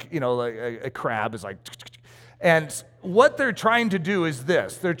like, like a crab is like, and what they're trying to do is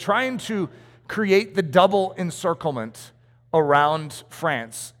this. They're trying to create the double encirclement around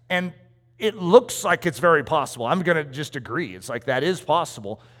France. And it looks like it's very possible. I'm going to just agree. It's like that is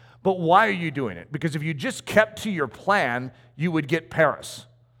possible. But why are you doing it? Because if you just kept to your plan, you would get Paris.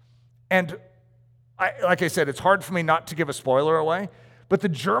 And like I said, it's hard for me not to give a spoiler away. But the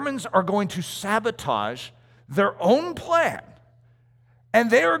Germans are going to sabotage their own plan. And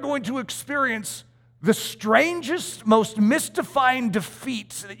they are going to experience the strangest, most mystifying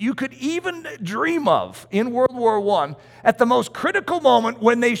defeats that you could even dream of in World War I at the most critical moment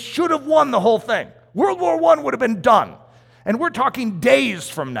when they should have won the whole thing. World War I would have been done. And we're talking days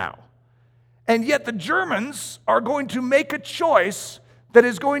from now. And yet the Germans are going to make a choice that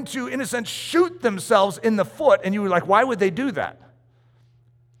is going to, in a sense, shoot themselves in the foot. And you were like, why would they do that?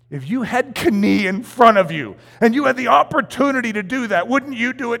 If you had Knie in front of you and you had the opportunity to do that, wouldn't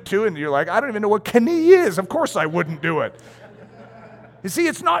you do it too? And you're like, I don't even know what Knie is. Of course I wouldn't do it. You see,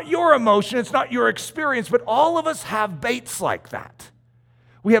 it's not your emotion, it's not your experience, but all of us have baits like that.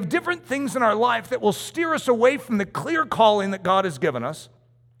 We have different things in our life that will steer us away from the clear calling that God has given us.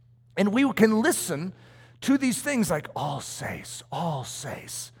 And we can listen to these things like Alsace,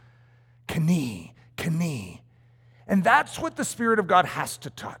 Knie. And that's what the Spirit of God has to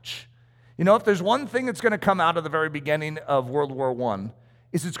touch. If there's one thing that's going to come out of the very beginning of World War I,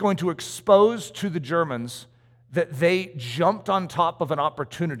 is it's going to expose to the Germans that they jumped on top of an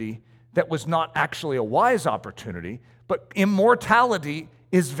opportunity that was not actually a wise opportunity, but immortality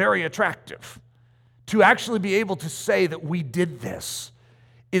is very attractive. To actually be able to say that we did this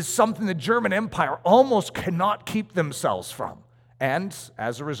is something the German Empire almost cannot keep themselves from. And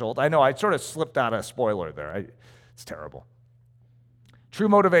as a result, I know I sort of slipped out a spoiler there. It's terrible. True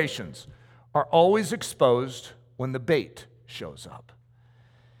motivations are always exposed when the bait shows up.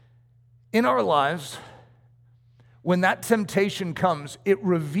 In our lives, when that temptation comes, it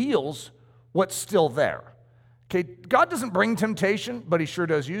reveals what's still there. Okay, God doesn't bring temptation, but he sure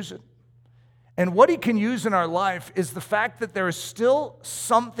does use it. And what he can use in our life is the fact that there is still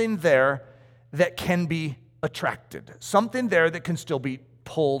something there that can be attracted, something there that can still be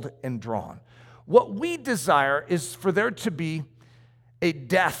pulled and drawn. What we desire is for there to be a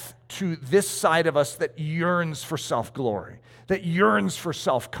death to this side of us that yearns for self-glory, that yearns for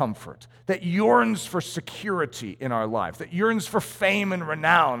self-comfort, that yearns for security in our life, that yearns for fame and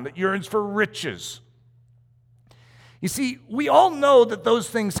renown, that yearns for riches. You see, we all know that those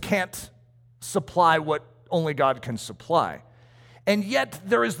things can't supply what only God can supply. And yet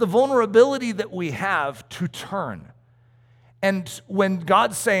there is the vulnerability that we have to turn. And when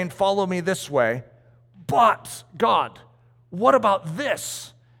God's saying, follow me this way, but God, what about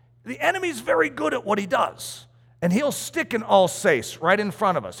this? The enemy's very good at what he does. And he'll stick an Alsace right in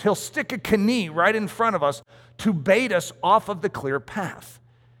front of us. He'll stick a Knie right in front of us to bait us off of the clear path.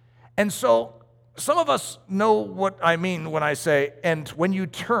 And so some of us know what I mean when I say, and when you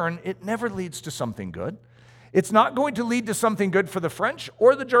turn, it never leads to something good. It's not going to lead to something good for the French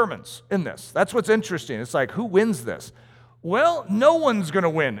or the Germans in this. That's what's interesting. It's like, who wins this? Well, no one's going to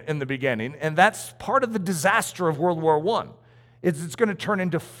win in the beginning, and that's part of the disaster of World War I. It's going to turn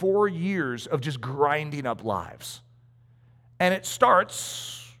into 4 years of just grinding up lives. And it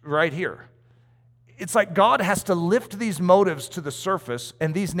starts right here. It's like God has to lift these motives to the surface,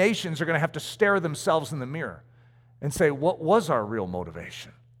 and these nations are going to have to stare themselves in the mirror and say, what was our real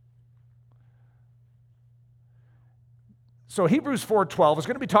motivation? So Hebrews 4:12 is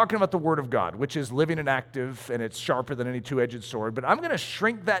going to be talking about the Word of God, which is living and active, and it's sharper than any two-edged sword. But I'm going to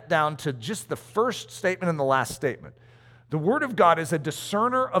shrink that down to just the first statement and the last statement. The Word of God is a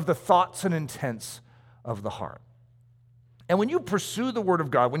discerner of the thoughts and intents of the heart. And when you pursue the Word of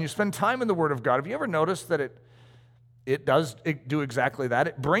God, when you spend time in the Word of God, have you ever noticed that it does do exactly that?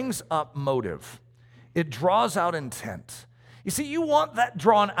 It brings up motive. It draws out intent. You see, you want that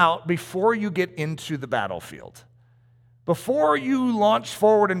drawn out before you get into the battlefield. Before you launch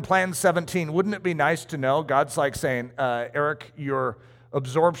forward in Plan 17, wouldn't it be nice to know? God's like saying, Eric, your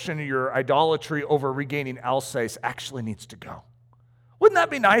absorption, your idolatry over regaining Alsace actually needs to go. Wouldn't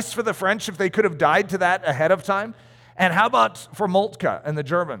that be nice for the French if they could have died to that ahead of time? And how about for Moltke and the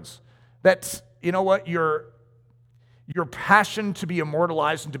Germans? That, you know what, your passion to be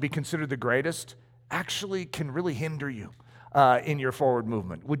immortalized and to be considered the greatest actually can really hinder you in your forward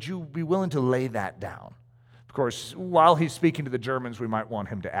movement. Would you be willing to lay that down? Of course, while he's speaking to the Germans, we might want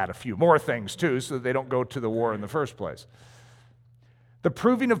him to add a few more things too so that they don't go to the war in the first place. The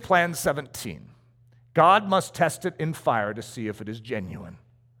proving of Plan 17. God must test it in fire to see if it is genuine.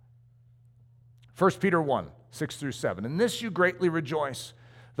 1 Peter 1:6-7. In this you greatly rejoice,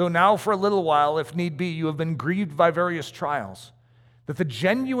 though now for a little while, if need be, you have been grieved by various trials, that the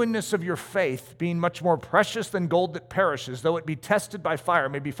genuineness of your faith, being much more precious than gold that perishes, though it be tested by fire,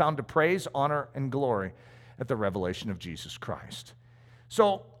 may be found to praise, honor, and glory at the revelation of Jesus Christ.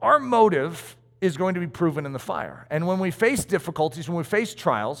 So our motive is going to be proven in the fire. And when we face difficulties, when we face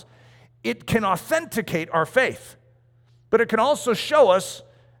trials, it can authenticate our faith. But it can also show us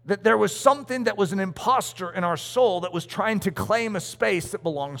that there was something that was an imposter in our soul that was trying to claim a space that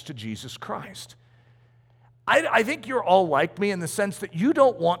belongs to Jesus Christ. I think you're all like me in the sense that you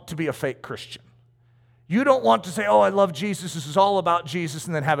don't want to be a fake Christian. You don't want to say, oh, I love Jesus, this is all about Jesus,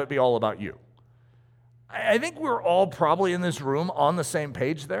 and then have it be all about you. I think we're all probably in this room on the same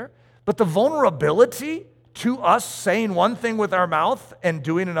page there. But the vulnerability to us saying one thing with our mouth and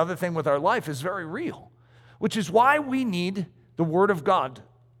doing another thing with our life is very real, which is why we need the Word of God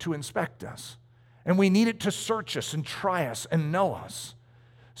to inspect us. And we need it to search us and try us and know us.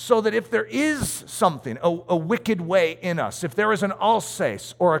 So that if there is something, a wicked way in us, if there is an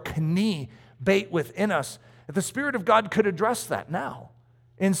Alsace or a Knie bait within us, that the Spirit of God could address that now,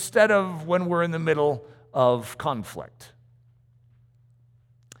 instead of when we're in the middle of conflict.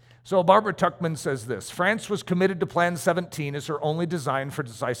 So Barbara Tuchman says this: France was committed to Plan 17 as her only design for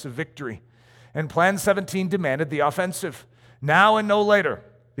decisive victory. And Plan 17 demanded the offensive. Now and no later,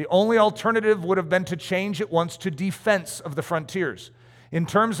 the only alternative would have been to change at once to defense of the frontiers. In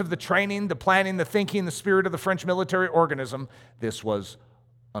terms of the training, the planning, the thinking, the spirit of the French military organism, this was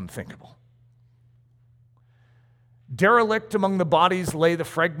unthinkable. Derelict among the bodies lay the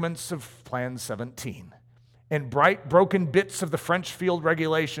fragments of Plan 17 and bright broken bits of the French field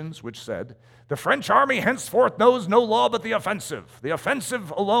regulations, which said, the French army henceforth knows no law but the offensive. The offensive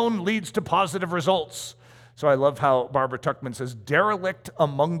alone leads to positive results. So I love how Barbara Tuchman says, derelict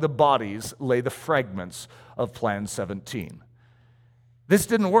among the bodies lay the fragments of Plan 17. This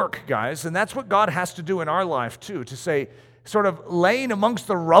didn't work, guys, and that's what God has to do in our life too, to say, sort of laying amongst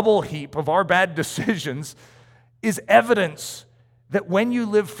the rubble heap of our bad decisions is evidence that when you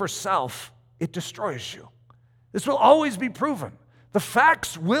live for self, it destroys you. This will always be proven. The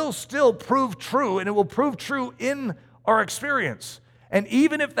facts will still prove true, and it will prove true in our experience. And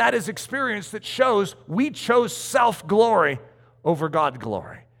even if that is experience that shows we chose self-glory over God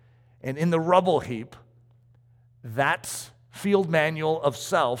glory. And in the rubble heap, that field manual of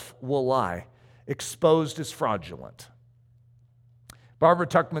self will lie, exposed as fraudulent. Barbara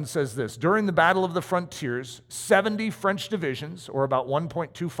Tuchman says this: during the Battle of the Frontiers, 70 French divisions, or about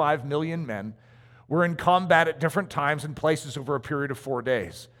 1.25 million men, were in combat at different times and places over a period of 4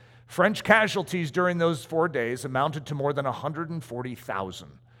 days. French casualties during those 4 days amounted to more than 140,000,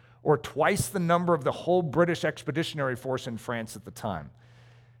 or twice the number of the whole British expeditionary force in France at the time.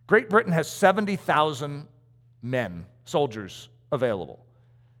 Great Britain has 70,000 men, soldiers, available.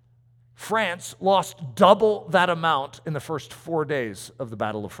 France lost double that amount in the first 4 days of the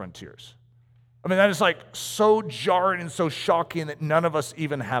Battle of Frontiers. I mean, that is like so jarring and so shocking that none of us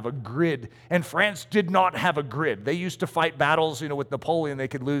even have a grid. And France did not have a grid. They used to fight battles, with Napoleon, they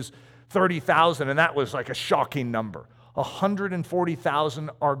could lose 30,000, and that was like a shocking number.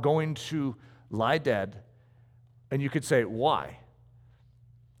 140,000 are going to lie dead. And you could say, why?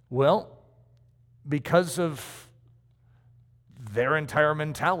 Well, because of their entire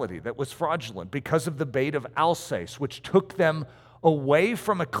mentality that was fraudulent, because of the Bait of Alsace, which took them away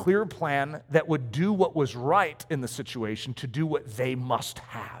from a clear plan that would do what was right in the situation to do what they must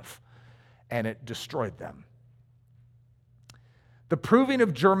have, and it destroyed them. The proving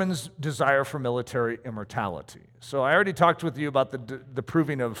of Germans' desire for military immortality. So I already talked with you about the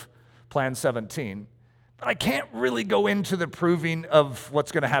proving of Plan 17, but I can't really go into the proving of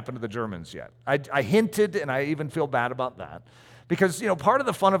what's going to happen to the Germans yet. I hinted, and I even feel bad about that, because part of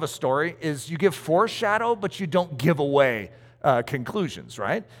the fun of a story is you give foreshadow, but you don't give away conclusions,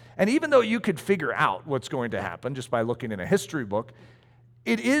 right? And even though you could figure out what's going to happen just by looking in a history book,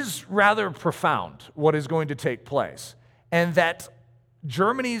 it is rather profound what is going to take place, and that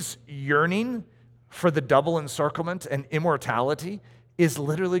Germany's yearning for the double encirclement and immortality is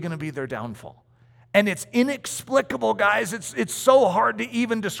literally going to be their downfall. And it's inexplicable, guys. It's so hard to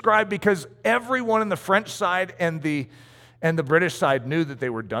even describe, because everyone on the French side and the British side knew that they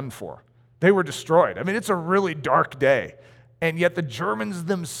were done for. They were destroyed. I mean, it's a really dark day. And yet the Germans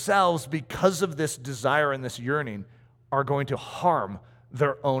themselves, because of this desire and this yearning, are going to harm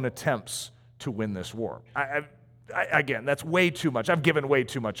their own attempts to win this war. Again, that's way too much. I've given way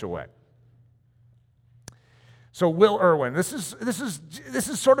too much away. So Will Irwin, this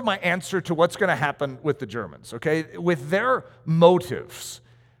is sort of my answer to what's going to happen with the Germans, okay? With their motives.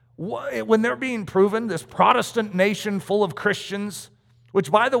 When they're being proven, this Protestant nation full of Christians, which,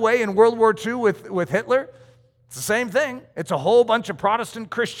 by the way, in World War II with Hitler, it's the same thing. It's a whole bunch of Protestant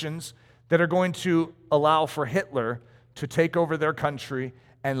Christians that are going to allow for Hitler to take over their country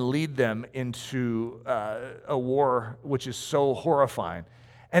and lead them into a war which is so horrifying.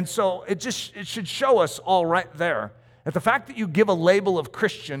 And so it should show us all right there that the fact that you give a label of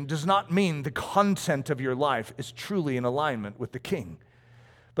Christian does not mean the content of your life is truly in alignment with the King.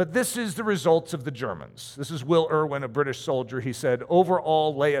 But this is the results of the Germans. This is Will Irwin, a British soldier. He said, "Over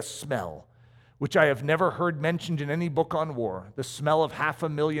all lay a smell, which I have never heard mentioned in any book on war, the smell of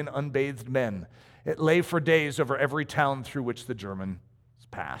 500,000 unbathed men. It lay for days over every town through which the Germans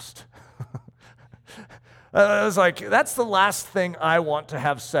passed." I was like, that's the last thing I want to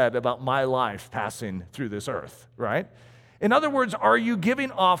have said about my life passing through this earth, right? In other words, are you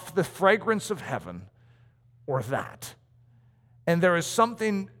giving off the fragrance of heaven or that? And there is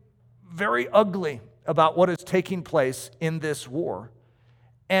something very ugly about what is taking place in this war.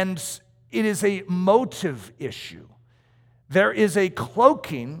 And it is a motive issue. There is a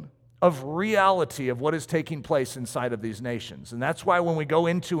cloaking of reality of what is taking place inside of these nations. And that's why when we go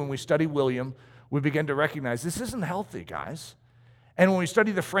into and we study William, we begin to recognize this isn't healthy, guys. And when we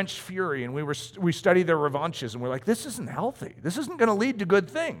study the French Fury and we study their revanchism, we're like, this isn't healthy. This isn't going to lead to good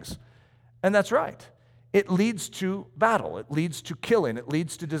things. And that's right. It leads to battle. It leads to killing. It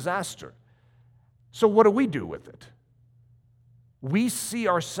leads to disaster. So what do we do with it? We see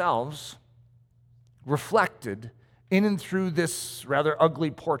ourselves reflected in and through this rather ugly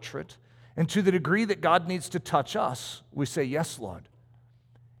portrait. And to the degree that God needs to touch us, we say, yes, Lord.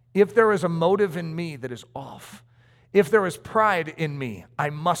 If there is a motive in me that is off, if there is pride in me, I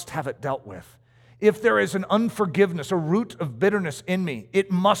must have it dealt with. If there is an unforgiveness, a root of bitterness in me,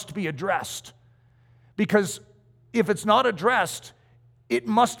 it must be addressed. Because if it's not addressed, it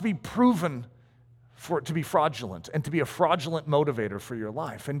must be proven for it to be fraudulent and to be a fraudulent motivator for your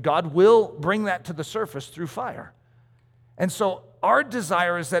life. And God will bring that to the surface through fire. And so our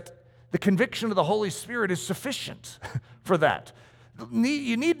desire is that the conviction of the Holy Spirit is sufficient for that.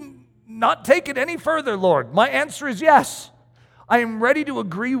 You need not take it any further, Lord. My answer is yes. I am ready to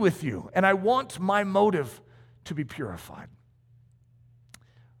agree with you, and I want my motive to be purified.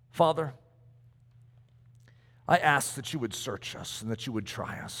 Father, I ask that you would search us and that you would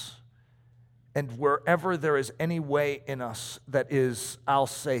try us. And wherever there is any way in us that is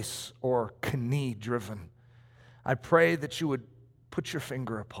Alsace or Knie driven, I pray that you would put your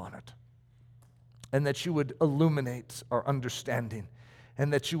finger upon it and that you would illuminate our understanding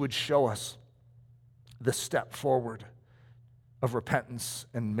and that you would show us the step forward of repentance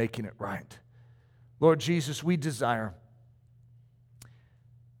and making it right. Lord Jesus, we desire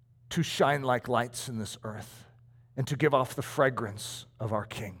to shine like lights in this earth and to give off the fragrance of our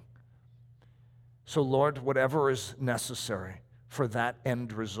King. So, Lord, whatever is necessary for that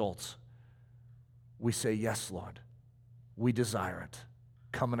end result, we say, yes, Lord, we desire it.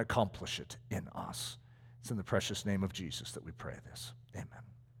 come and accomplish it in us. It's in the precious name of Jesus that we pray this. Amen.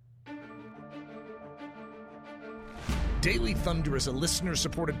 Daily Thunder is a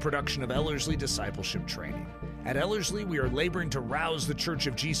listener-supported production of Ellerslie Discipleship Training. At Ellerslie, we are laboring to rouse the Church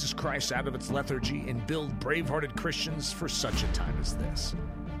of Jesus Christ out of its lethargy and build brave-hearted Christians for such a time as this.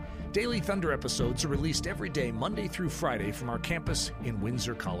 Daily Thunder episodes are released every day, Monday through Friday, from our campus in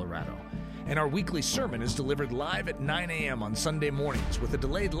Windsor, Colorado. And our weekly sermon is delivered live at 9 a.m. on Sunday mornings with a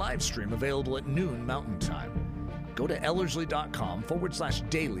delayed live stream available at noon Mountain Time. Go to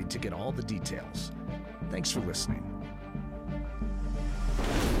Ellerslie.com/daily to get all the details. Thanks for listening.